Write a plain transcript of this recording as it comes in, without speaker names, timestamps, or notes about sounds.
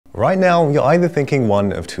Right now, you're either thinking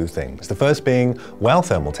one of two things. The first being, wow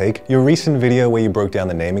Thermaltake, your recent video where you broke down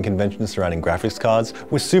the naming conventions surrounding graphics cards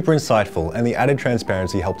was super insightful and the added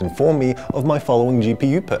transparency helped inform me of my following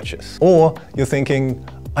GPU purchase. Or you're thinking,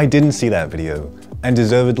 I didn't see that video, and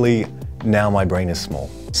deservedly, now my brain is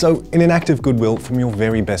small. So, in an act of goodwill from your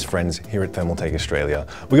very best friends here at Thermaltake Australia,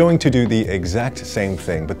 we're going to do the exact same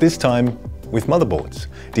thing, but this time with motherboards,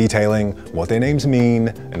 detailing what their names mean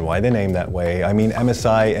and why they're named that way. I mean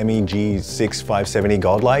MSI MEG6570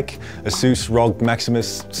 Godlike, Asus ROG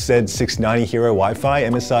Maximus ZED 690 Hero Wi-Fi,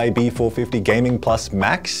 MSI B450 Gaming Plus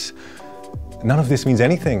Max. None of this means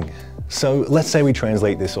anything. So let's say we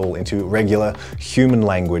translate this all into regular human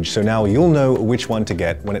language, so now you'll know which one to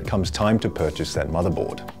get when it comes time to purchase that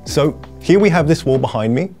motherboard. So here we have this wall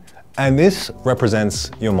behind me, and this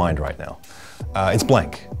represents your mind right now. It's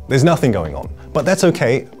blank. There's nothing going on. But that's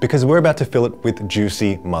okay, because we're about to fill it with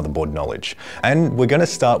juicy motherboard knowledge. And we're going to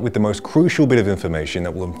start with the most crucial bit of information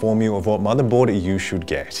that will inform you of what motherboard you should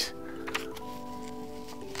get.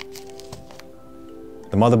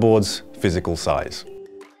 The motherboard's physical size.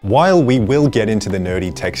 While we will get into the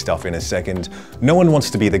nerdy tech stuff in a second, no one wants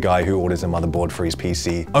to be the guy who orders a motherboard for his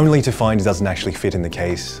PC, only to find it doesn't actually fit in the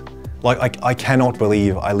case. Like, I cannot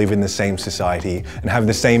believe I live in the same society and have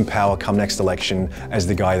the same power come next election as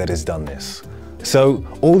the guy that has done this. So,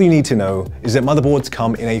 all you need to know is that motherboards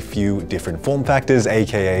come in a few different form factors,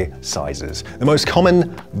 aka sizes. The most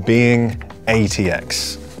common being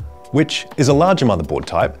ATX, which is a larger motherboard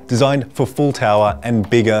type designed for full tower and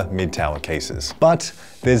bigger mid-tower cases. But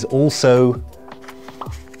there's also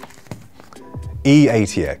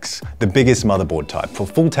eATX, the biggest motherboard type for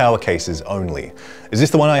full tower cases only. Is this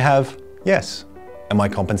the one I have? Yes. Am I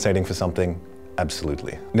compensating for something?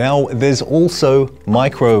 Absolutely. Now, there's also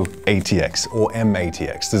micro ATX or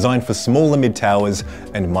MATX, designed for smaller mid-towers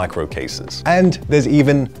and micro cases. And there's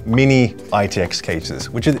even mini ITX cases,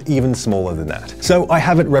 which are even smaller than that. So I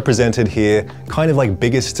have it represented here, kind of like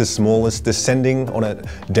biggest to smallest, descending on a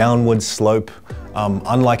downward slope.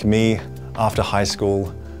 Unlike me after high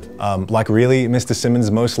school, like really, Mr. Simmons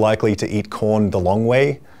most likely to eat corn the long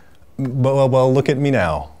way? Well, look at me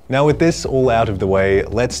now. Now with this all out of the way,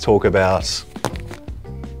 let's talk about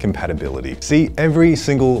compatibility. See, every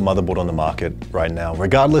single motherboard on the market right now,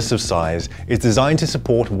 regardless of size, is designed to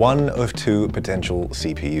support one of two potential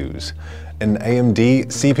CPUs. An AMD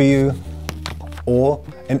CPU or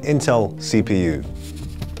an Intel CPU.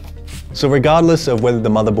 So regardless of whether the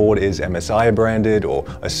motherboard is MSI branded or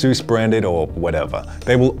Asus branded or whatever,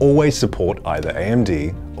 they will always support either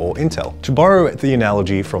AMD or Intel. To borrow the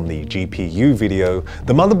analogy from the GPU video,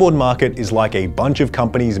 the motherboard market is like a bunch of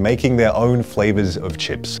companies making their own flavors of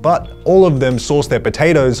chips, but all of them source their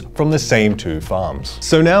potatoes from the same two farms.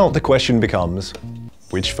 So now the question becomes,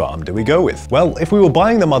 which farm do we go with? Well, if we were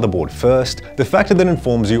buying the motherboard first, the factor that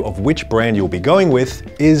informs you of which brand you'll be going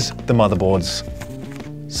with is the motherboard's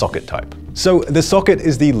socket type. So the socket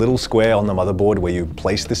is the little square on the motherboard where you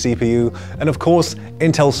place the CPU, and of course,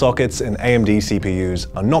 Intel sockets and AMD CPUs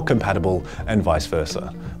are not compatible and vice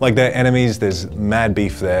versa. Like they're enemies, there's mad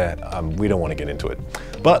beef there, we don't want to get into it.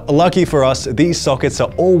 But lucky for us, these sockets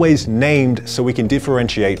are always named so we can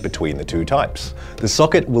differentiate between the two types. The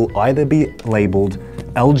socket will either be labeled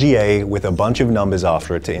LGA with a bunch of numbers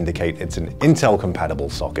after it to indicate it's an Intel compatible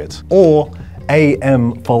socket, or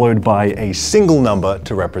AM followed by a single number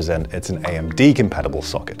to represent it's an AMD compatible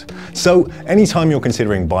socket. So anytime you're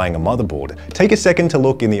considering buying a motherboard, take a second to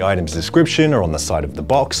look in the item's description or on the side of the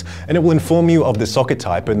box, and it will inform you of the socket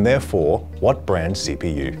type and therefore what brand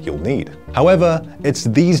CPU you'll need. However, it's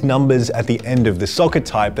these numbers at the end of the socket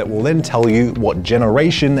type that will then tell you what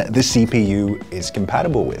generation the CPU is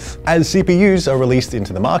compatible with. As CPUs are released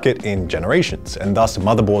into the market in generations, and thus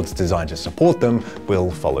motherboards designed to support them will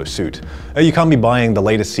follow suit. You can't be buying the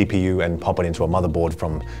latest CPU and pop it into a motherboard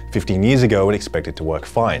from 15 years ago and expect it to work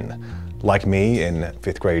fine. Like me in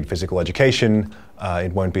 5th grade physical education,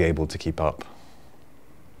 it won't be able to keep up.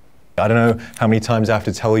 I don't know how many times I have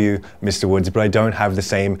to tell you, Mr. Woods, but I don't have the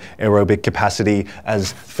same aerobic capacity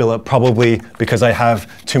as Philip, probably because I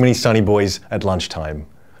have too many Sunny Boys at lunchtime.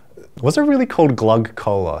 Was it really called Glug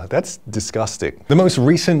Cola? That's disgusting. The most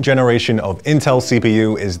recent generation of Intel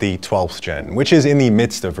CPU is the 12th gen, which is in the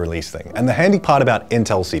midst of releasing. And the handy part about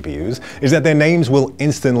Intel CPUs is that their names will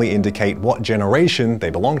instantly indicate what generation they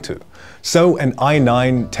belong to. So an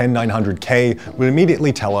i9-10900K will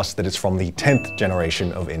immediately tell us that it's from the 10th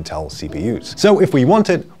generation of Intel CPUs. So if we want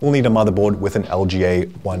it, we'll need a motherboard with an LGA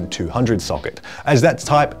 1200 socket, as that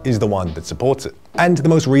type is the one that supports it. And the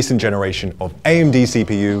most recent generation of AMD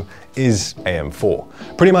CPU is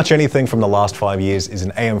AM4. Pretty much anything from the last 5 years is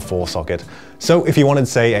an AM4 socket, So if you wanted,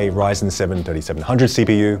 say, a Ryzen 7 3700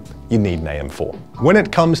 CPU, you need an AM4. When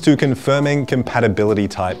it comes to confirming compatibility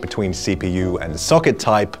type between CPU and socket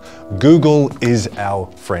type, Google is our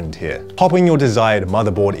friend here. Popping your desired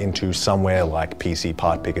motherboard into somewhere like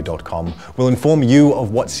PCPartPicker.com will inform you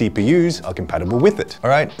of what CPUs are compatible with it.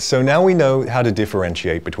 All right, so now we know how to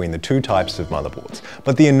differentiate between the two types of motherboards.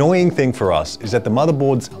 But the annoying thing for us is that the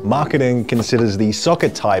motherboard's marketing considers the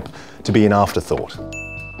socket type to be an afterthought.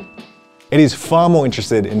 It is far more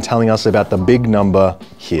interested in telling us about the big number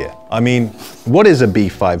here. I mean, what is a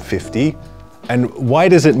B550? And why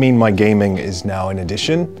does it mean my gaming is now an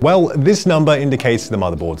addition? Well, this number indicates the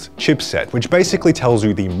motherboard's chipset, which basically tells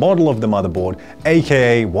you the model of the motherboard,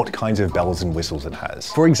 aka what kinds of bells and whistles it has.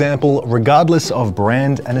 For example, regardless of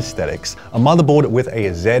brand and aesthetics, a motherboard with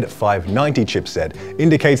a Z590 chipset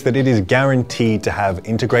indicates that it is guaranteed to have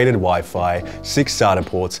integrated Wi-Fi, 6 SATA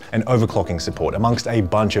ports, and overclocking support, amongst a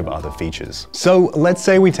bunch of other features. So let's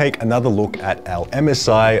say we take another look at our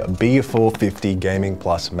MSI B450 Gaming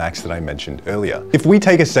Plus Max that I mentioned earlier. If we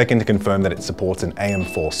take a second to confirm that it supports an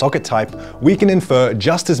AM4 socket type, we can infer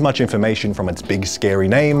just as much information from its big scary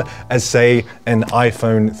name as, say, an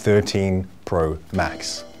iPhone 13 Pro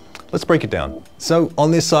Max. Let's break it down. So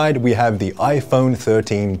on this side, we have the iPhone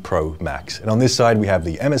 13 Pro Max, and on this side, we have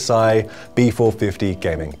the MSI B450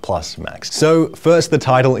 Gaming Plus Max. So first, the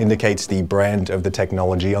title indicates the brand of the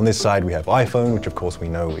technology. On this side, we have iPhone, which of course we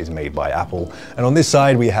know is made by Apple. And on this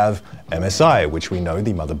side, we have MSI, which we know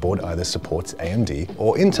the motherboard either supports AMD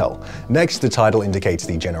or Intel. Next, the title indicates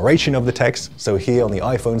the generation of the text. So here on the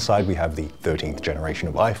iPhone side, we have the 13th generation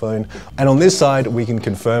of iPhone. And on this side, we can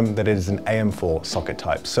confirm that it is an AM4 socket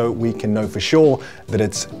type. So we can know for sure that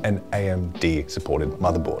it's an AMD supported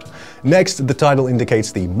motherboard. Next, the title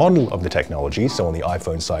indicates the model of the technology. So on the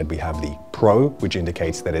iPhone side, we have the Pro, which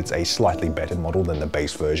indicates that it's a slightly better model than the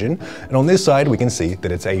base version. And on this side, we can see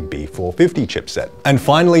that it's a B450 chipset. And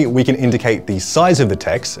finally, we can indicate the size of the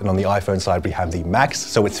text. And on the iPhone side, we have the Max,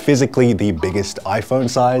 so it's physically the biggest iPhone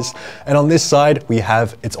size. And on this side,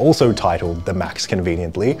 it's also titled the Max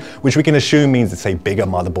conveniently, which we can assume means it's a bigger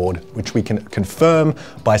motherboard, which we can confirm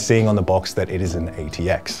by seeing on the box that it is an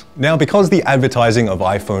ATX. Now, because the advertising of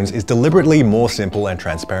iPhones is deliberately more simple and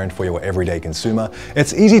transparent for your everyday consumer,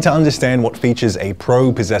 it's easy to understand what features a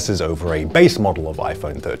Pro possesses over a base model of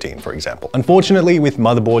iPhone 13, for example. Unfortunately, with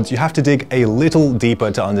motherboards, you have to dig a little deeper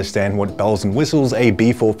to understand what bells and whistles a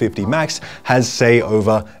B450 Max has, say,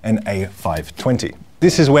 over an A520.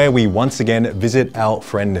 This is where we once again visit our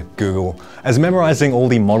friend Google, as memorizing all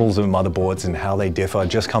the models of motherboards and how they differ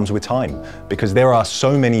just comes with time, because there are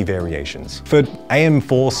so many variations. For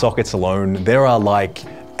AM4 sockets alone, there are like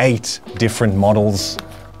 8 different models.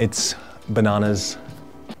 It's bananas.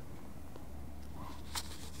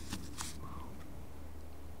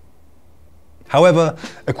 However,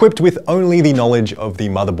 equipped with only the knowledge of the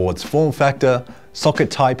motherboard's form factor, socket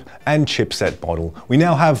type, and chipset model, we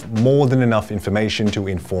now have more than enough information to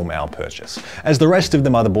inform our purchase, as the rest of the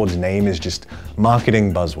motherboard's name is just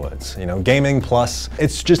marketing buzzwords. You know, gaming plus,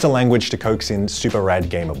 it's just a language to coax in super rad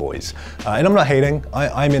gamer boys. And I'm not hating,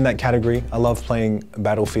 I'm in that category. I love playing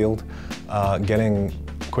Battlefield, getting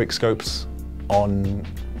quick scopes on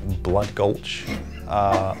Blood Gulch.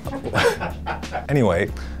 Anyway,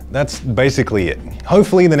 that's basically it.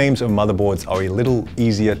 Hopefully the names of motherboards are a little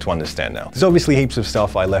easier to understand now. There's obviously heaps of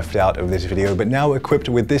stuff I left out of this video, but now equipped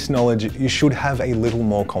with this knowledge, you should have a little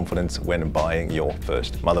more confidence when buying your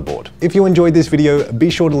first motherboard. If you enjoyed this video, be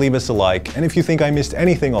sure to leave us a like, and if you think I missed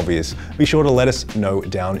anything obvious, be sure to let us know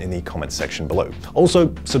down in the comments section below.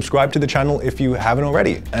 Also, subscribe to the channel if you haven't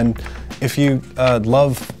already, and if you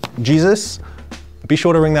love Jesus, be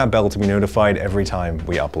sure to ring that bell to be notified every time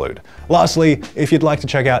we upload. Lastly, if you'd like to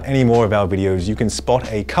check out any more of our videos, you can spot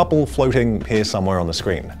a couple floating here somewhere on the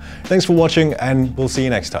screen. Thanks for watching, and we'll see you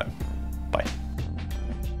next time.